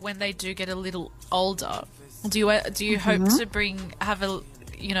anticipate when they do get a little older? Do you hope to have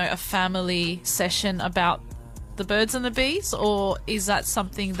a family session about the birds and the bees, or is that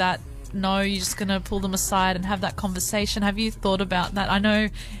something that you're just going to pull them aside and have that conversation? Have you thought about that? I know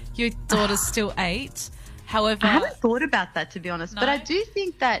your daughter's still 8. However, I haven't thought about that, to be honest. No? But I do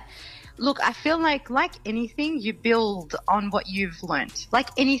think that, look, I feel like anything, you build on what you've learned. Like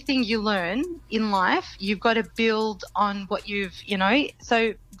anything you learn in life, you've got to build on what you've,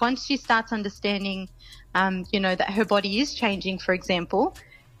 So once she starts understanding, that her body is changing, for example.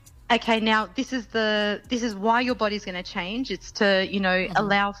 Okay, now this is why your body's going to change. It's to,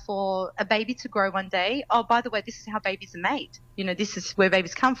 allow for a baby to grow one day. Oh, by the way, this is how babies are made. This is where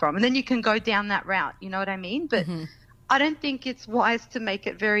babies come from. And then you can go down that route. You know what I mean? But I don't think it's wise to make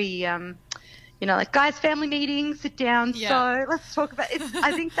it very, like, guys, family meeting, sit down. Yeah. So let's talk about it.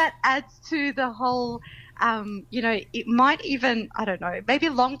 I think that adds to the whole, it might even, I don't know, maybe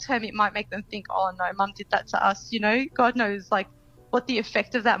long term it might make them think, oh, no, Mum did that to us. God knows, like, what the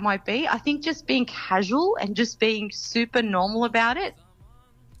effect of that might be. I think just being casual and just being super normal about it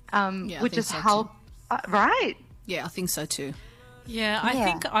would just help, right? Yeah, I think so too. Yeah, I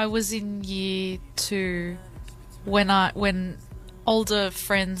think I was in year 2 when older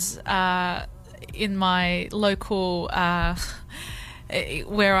friends in my local where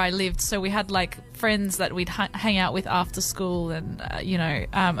I lived, so we had like friends that we'd hang out with after school and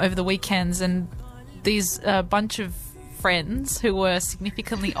over the weekends, and these bunch of friends who were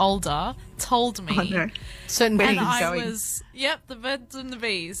significantly older told me certain and things I going. was the birds and the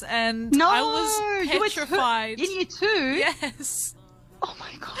bees, and I was petrified. In year 2? Yes. Oh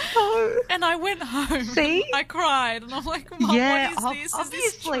my God, no. And I went home. See? I cried, and I'm like, Mom, what is this? Obviously,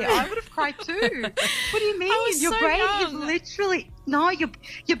 is this true? I would have cried too. What do you mean? Your so brain young. is literally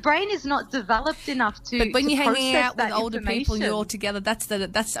your brain is not developed enough to. But when you're hanging process out with that older people and you're all together,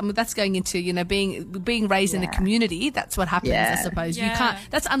 that's going into being raised in a community. That's what happens, I suppose. Yeah. You can't.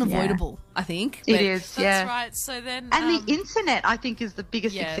 That's unavoidable. I think it is. That's right. So then, and the internet, I think, is the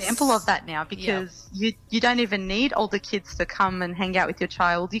biggest example of that now, because you don't even need older kids to come and hang out with your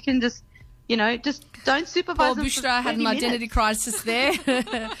child. You can just don't supervise. Poor Bushra had an identity crisis there.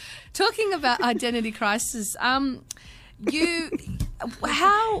 Talking about identity crisis,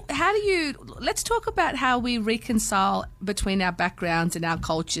 let's talk about how we reconcile between our backgrounds and our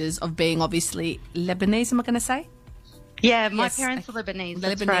cultures of being obviously Lebanese, am I going to say? Yeah, my parents are Lebanese.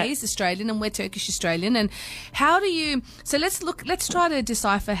 Lebanese, right. Australian, and we're Turkish Australian. And so let's try to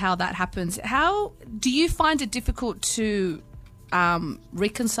decipher how that happens. How do you find it difficult to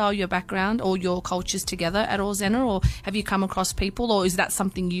reconcile your background or your cultures together at all, Zena, or have you come across people, or is that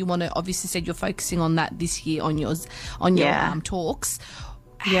something you want to, obviously said you're focusing on that this year on your talks?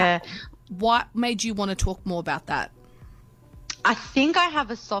 Yeah. What made you want to talk more about that? I think I have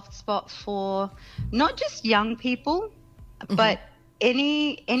a soft spot for not just young people, but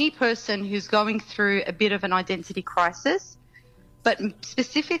any person who's going through a bit of an identity crisis. But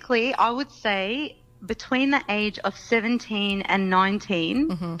specifically, I would say between the age of 17 and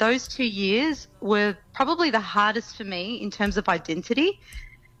 19, those 2 years were probably the hardest for me in terms of identity,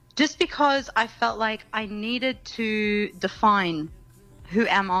 just because I felt like I needed to define who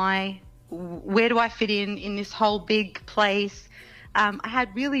am I, where do I fit in this whole big place. I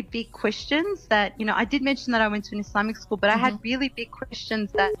had really big questions that, I did mention that I went to an Islamic school, but I had really big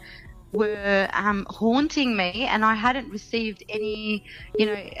questions that were haunting me, and I hadn't received any,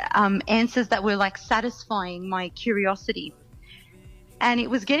 answers that were like satisfying my curiosity. And it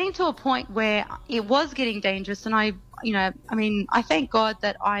was getting to a point where it was getting dangerous, and I thank God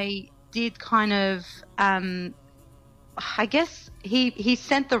that I did kind of, I guess he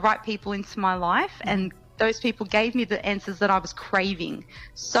sent the right people into my life, and those people gave me the answers that I was craving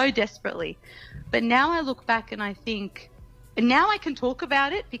so desperately. But now I look back and I think, and now I can talk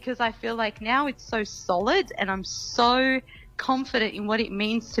about it because I feel like now it's so solid, and I'm so confident in what it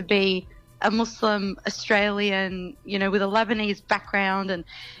means to be a Muslim Australian, with a Lebanese background. And,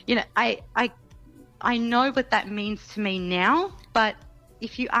 I know what that means to me now. But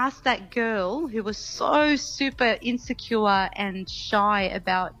if you ask that girl who was so super insecure and shy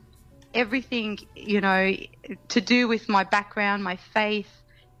about everything, to do with my background, my faith,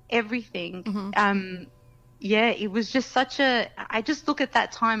 everything, it was just I just look at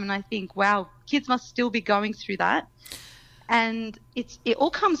that time and I think, wow, kids must still be going through that. And it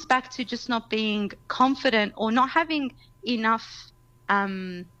all comes back to just not being confident or not having enough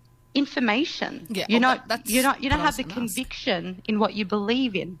information. Yeah, you don't have the conviction in what you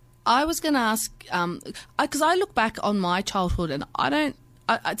believe in. I was going to ask, because I look back on my childhood and I don't.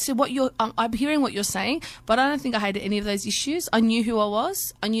 So I'm hearing what you're saying, but I don't think I had any of those issues. I knew who I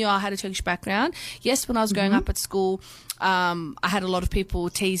was. I knew I had a Turkish background. Yes, when I was growing up at school, I had a lot of people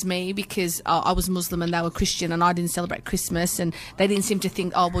tease me because I was Muslim and they were Christian, and I didn't celebrate Christmas, and they didn't seem to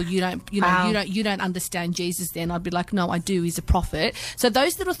think, oh well, you don't understand Jesus. Then I'd be like, no, I do. He's a prophet. So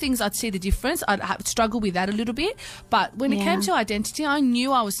those little things, I'd see the difference. I'd struggle with that a little bit. But when it came to identity, I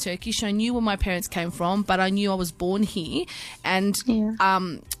knew I was Turkish. I knew where my parents came from, but I knew I was born here, and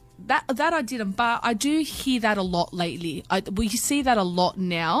that I didn't, but I do hear that a lot lately. We see that a lot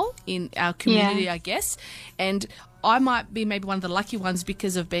now in our community, I guess, and I might be maybe one of the lucky ones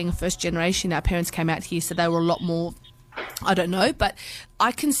because of being a first generation. Our parents came out here, so they were a lot more, I don't know, but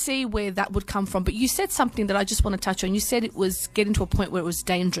I can see where that would come from. But you said something that I just want to touch on. You said it was getting to a point where it was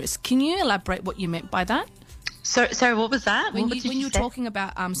dangerous. Can you elaborate what you meant by that? So what was that? When you were talking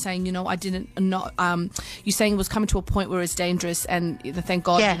about saying, I didn't know, you're saying it was coming to a point where it's dangerous, and thank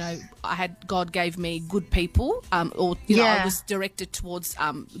God, God gave me good people, I was directed towards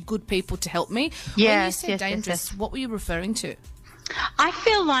good people to help me. When you said dangerous, what were you referring to? I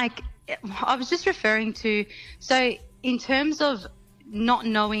feel like I was just referring to, so in terms of not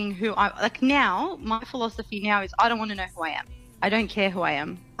knowing who now, my philosophy now is I don't want to know who I am. I don't care who I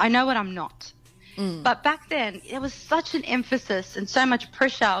am. I know what I'm not. But back then, there was such an emphasis and so much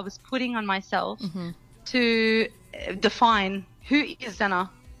pressure I was putting on myself to define who is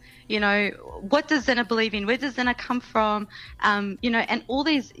Zena, what does Zena believe in, where does Zena come from, and all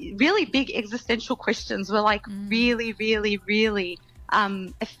these really big existential questions were like really, really, really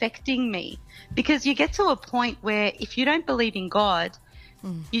affecting me, because you get to a point where if you don't believe in God,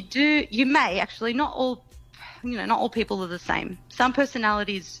 you may actually, not all people are the same. Some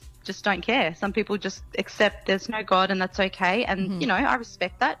personalities just don't care. Some people just accept there's no God and that's okay. And, I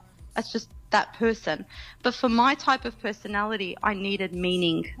respect that. That's just that person. But for my type of personality, I needed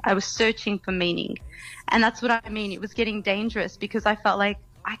meaning. I was searching for meaning. And that's what I mean. It was getting dangerous because I felt like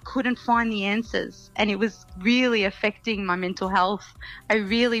I couldn't find the answers, and it was really affecting my mental health. I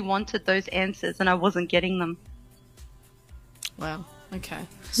really wanted those answers and I wasn't getting them. Wow. Okay.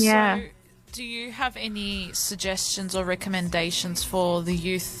 Yeah. So, do you have any suggestions or recommendations for the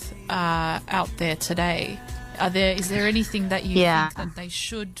youth out there today? Is there anything that you think that they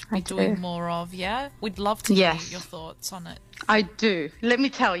should be doing more of? Yeah, we'd love to hear your thoughts on it. I do. Let me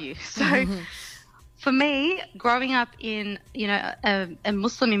tell you. So, for me, growing up in a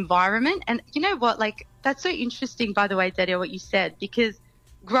Muslim environment, and you know what, that's so interesting. By the way, Daria, what you said, because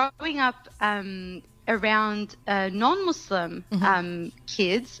growing up around non-Muslim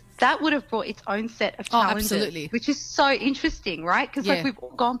kids, that would have brought its own set of challenges, absolutely, which is so interesting, right? Because we've all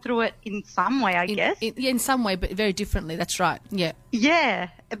gone through it in some way, I guess. In some way, but very differently. That's right. Yeah. Yeah,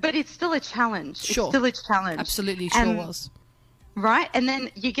 but it's still a challenge. Sure. It's still a challenge. Absolutely, sure was. Right, and then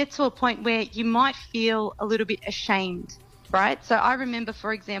you get to a point where you might feel a little bit ashamed, right? So I remember,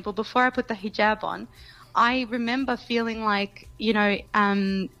 for example, before I put the hijab on, I remember feeling like,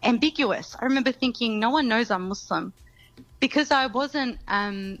 ambiguous. I remember thinking, no one knows I'm Muslim, because I wasn't,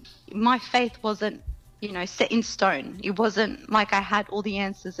 my faith wasn't, set in stone. It wasn't like I had all the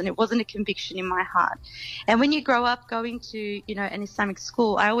answers, and it wasn't a conviction in my heart. And when you grow up going to, an Islamic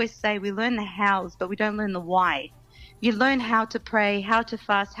school, I always say we learn the hows, but we don't learn the why. You learn how to pray, how to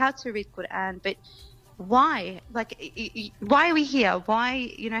fast, how to read Quran, but why? Like, why are we here?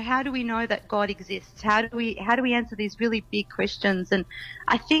 Why, how do we know that God exists? How do we answer these really big questions? And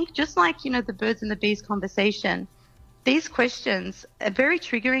I think just like, the birds and the bees conversation, these questions are very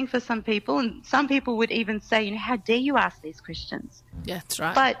triggering for some people, and some people would even say, how dare you ask these questions? Yeah, that's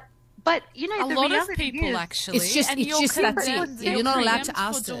right. But a lot of people actually, it's just that's it. You're not allowed to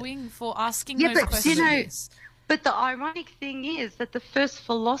ask for asking those questions. But the ironic thing is that the first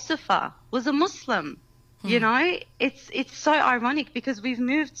philosopher was a Muslim. It's so ironic because we've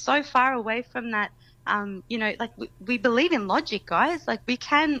moved so far away from that. Like we believe in logic, guys. Like we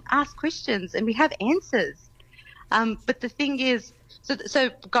can ask questions and we have answers. But the thing is, so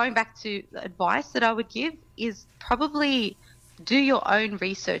going back to the advice that I would give is probably do your own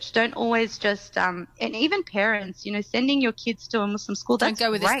research. Don't always just, and even parents, sending your kids to a Muslim school, don't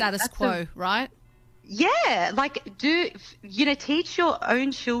go with the status quo, right? Yeah, like teach your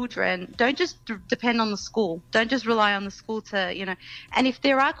own children. Don't just depend on the school. Don't just rely on the school to, and if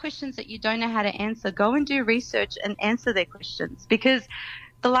there are questions that you don't know how to answer, go and do research and answer their questions, because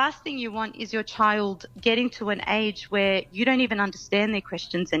the last thing you want is your child getting to an age where you don't even understand their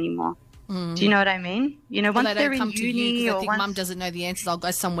questions anymore. Do you know what I mean? Once they're in uni or think mum doesn't know the answers, I'll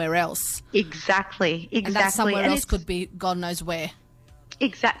go somewhere else. Exactly. And that somewhere else could be God knows where.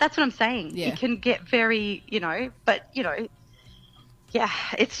 That's what I'm saying. Yeah. It can get very, but yeah,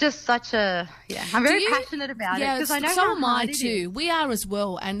 it's just such a, I'm very passionate about it because I know so am I too. We are as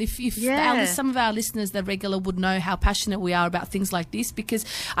well. And if some of our listeners, the regular, would know how passionate we are about things like this, because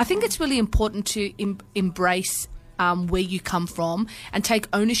I think it's really important to embrace where you come from and take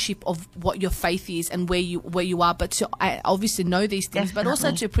ownership of what your faith is and where you are, but to obviously know these things. Definitely. But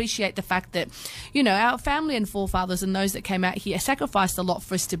also to appreciate the fact that our family and forefathers and those that came out here sacrificed a lot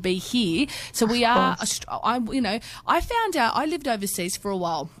for us to be here. So we are I found out I lived overseas for a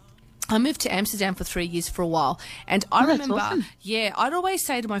while. I moved to Amsterdam for 3 years for a while, and I remember, awesome. I'd always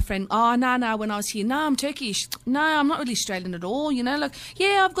say to my friend, when I was here, I'm Turkish. No, I'm not really Australian at all,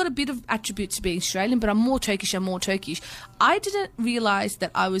 I've got a bit of attributes to being Australian, but I'm more Turkish. I didn't realise that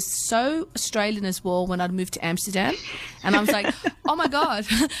I was so Australian as well when I'd moved to Amsterdam, and I was like, oh my God,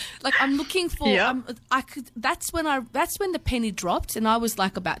 like I'm looking for, that's when the penny dropped, and I was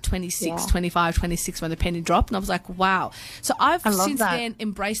like about 25, 26 when the penny dropped, and I was like, wow. So I've since then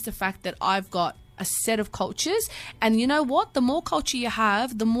embraced the fact that I've got a set of cultures, and you know what? The more culture you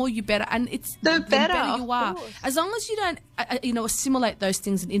have, the more you better, and it's the better you are. As long as you don't, assimilate those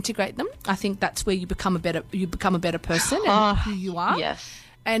things and integrate them, I think that's where you become a better person and who you are. Yes.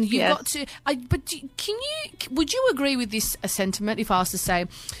 And you got to. Would you agree with this sentiment? If I was to say,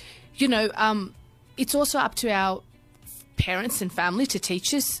 it's also up to our parents and family to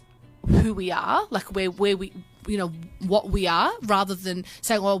teach us who we are, like where we. What we are, rather than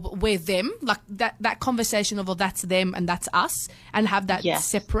saying, well, we're them, like that conversation of, well, that's them and that's us, and have that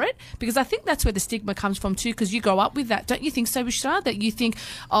separate, because I think that's where the stigma comes from too, because you grow up with that. Don't you think so, Bishra, that you think,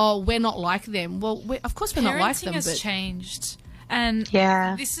 oh, we're not like them? Well, of course we're not like them. Parenting has changed. And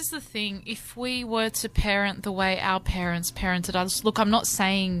this is the thing. If we were to parent the way our parents parented us, look, I'm not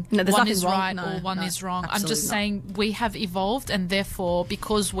saying one is right or one is wrong. I'm just saying we have evolved, and therefore,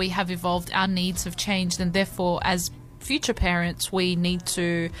 because we have evolved, our needs have changed, and therefore, as future parents, we need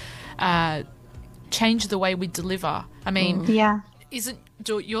to change the way we deliver. I mean, isn't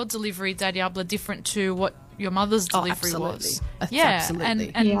your delivery, Daddy Abla, different to what your mother's delivery was?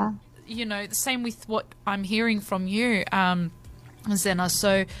 Absolutely. And the same with what I'm hearing from you, Zena.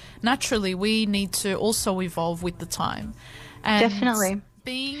 So naturally, we need to also evolve with the time. And definitely.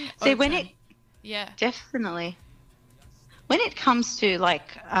 Definitely. When it comes to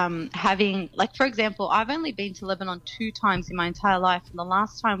having, for example, I've only been to Lebanon 2 times in my entire life, and the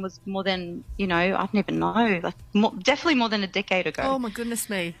last time was more than, I don't even know, definitely more than a decade ago. Oh my goodness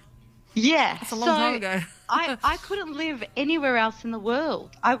me. Yeah. That's a long time ago. I couldn't live anywhere else in the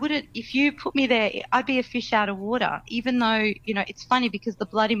world. I wouldn't, if you put me there, I'd be a fish out of water, even though, it's funny because the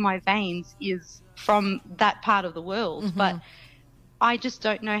blood in my veins is from that part of the world, but I just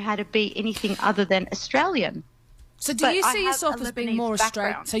don't know how to be anything other than Australian. So do you see yourself as being more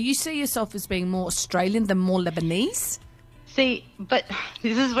Australian? So you see yourself as being more Australian than more Lebanese? See, but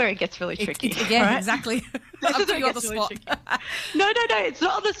this is where it gets really tricky. Right? Exactly. I'm putting you on the spot. No, it's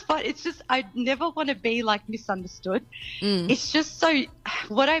not on the spot. It's just I never want to be misunderstood. It's just so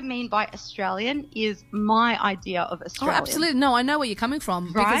what I mean by Australian is my idea of Australian. Oh, absolutely. No, I know where you're coming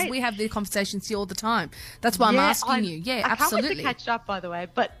from because we have the conversations here all the time. That's why I'm asking you. Yeah, absolutely. I can't wait to catch up, by the way.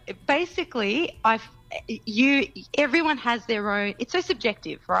 But basically, everyone has their own. It's so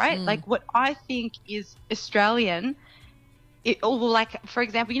subjective, right? Like what I think is Australian like, for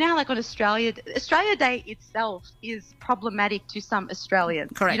example, you know how like on Australia Day itself is problematic to some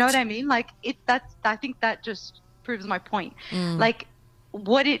Australians. Correct. You know what I mean? Like I think that just proves my point. Like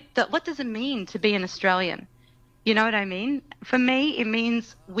what does it mean to be an Australian? You know what I mean? For me, it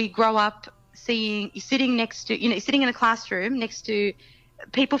means we grow up sitting in a classroom next to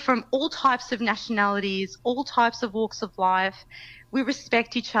people from all types of nationalities, all types of walks of life. We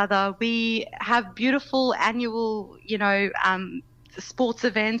respect each other. We have beautiful annual, sports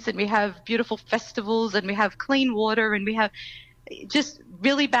events, and we have beautiful festivals, and we have clean water, and we have just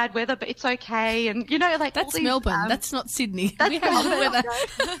really bad weather, but it's okay. And, like that's all these, Melbourne. That's not Sydney. That's we have Melbourne. weather.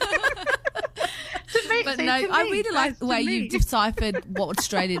 I really like the way you've deciphered what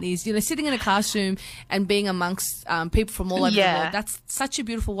Australian is. Sitting in a classroom and being amongst people from all over the world. That's such a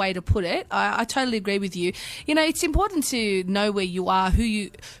beautiful way to put it. I totally agree with you. It's important to know where you are, who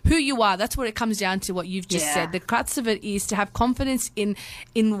you are. That's what it comes down to. What you've just said. The crux of it is to have confidence in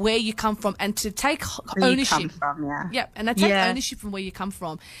where you come from and to take ownership. And to take ownership from where you come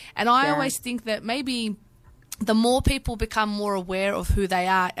from. And I always think that maybe the more people become more aware of who they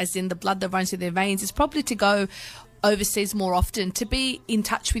are, as in the blood that runs through their veins, is probably to go overseas more often, to be in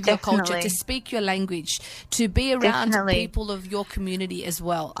touch with your culture, to speak your language, to be around people of your community as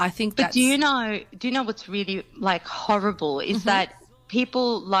well. I think that's... But do you know what's really like horrible is that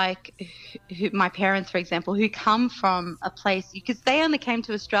people like my parents, for example, who come from a place, because they only came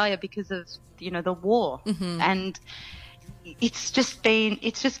to Australia because of, the war. And it's just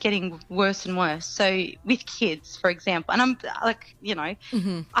getting worse and worse. So with kids, for example, and I'm like,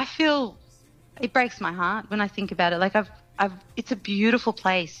 I feel it breaks my heart when I think about it. Like it's a beautiful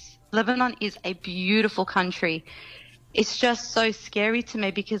place. Lebanon is a beautiful country. It's just so scary to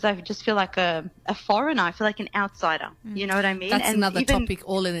me because I just feel like a foreigner. I feel like an outsider. You know what I mean? That's another topic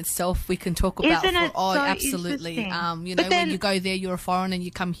all in itself we can talk about. Absolutely. When you go there, you're a foreigner and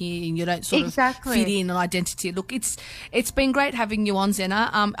you come here and you don't sort of fit in an identity. Look, it's been great having you on, Zena.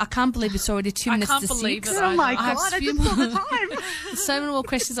 I can't believe it's already 2 minutes to 6. Oh my God, I just saw the time. So many more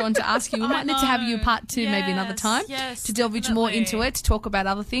questions I want to ask you. We might need to have you part 2 maybe another time to delve more into it, to talk about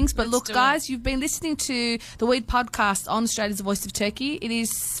other things. But look, guys, you've been listening to the Weed Podcast on Australia's Voice of Turkey. It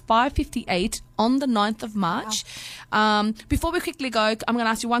is 5:58 on the 9th of March. Before we quickly go, I'm going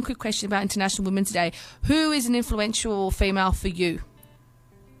to ask you one quick question about International Women's Day. Who is an influential female for you?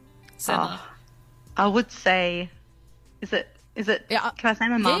 Zena. I would say, is it? Can I say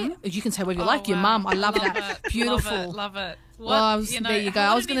my mum? Yeah, you can say whatever you like. Your mum. I love that. Beautiful. Love it. Well, there you go.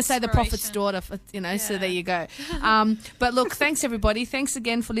 I was going to say the prophet's daughter, so there you go. But look, thanks everybody. Thanks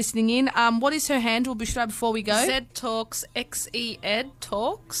again for listening in. What is her handle, Bushra, before we go? XED Talks, XED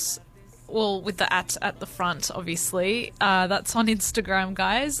Talks. Well, with the at the front, obviously. That's on Instagram,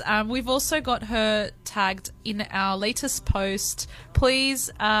 guys. We've also got her tagged in our latest post.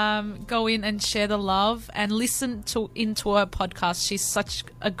 Please go in and share the love and listen into her podcast. She's such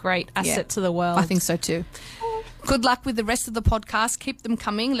a great asset to the world. I think so too. Good luck with the rest of the podcast. Keep them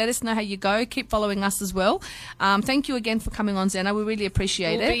coming. Let us know how you go. Keep following us as well. Thank you again for coming on, Zena. We really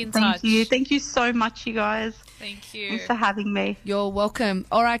appreciate it. We'll be in touch. Thank you so much, you guys. Thank you. Thanks for having me. You're welcome.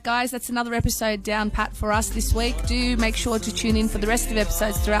 All right, guys, that's another episode down pat for us this week. Do make sure to tune in for the rest of the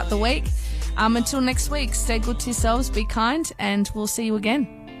episodes throughout the week. Until next week, stay good to yourselves, be kind, and we'll see you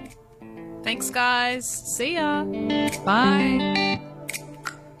again. Thanks, guys. See ya. Bye.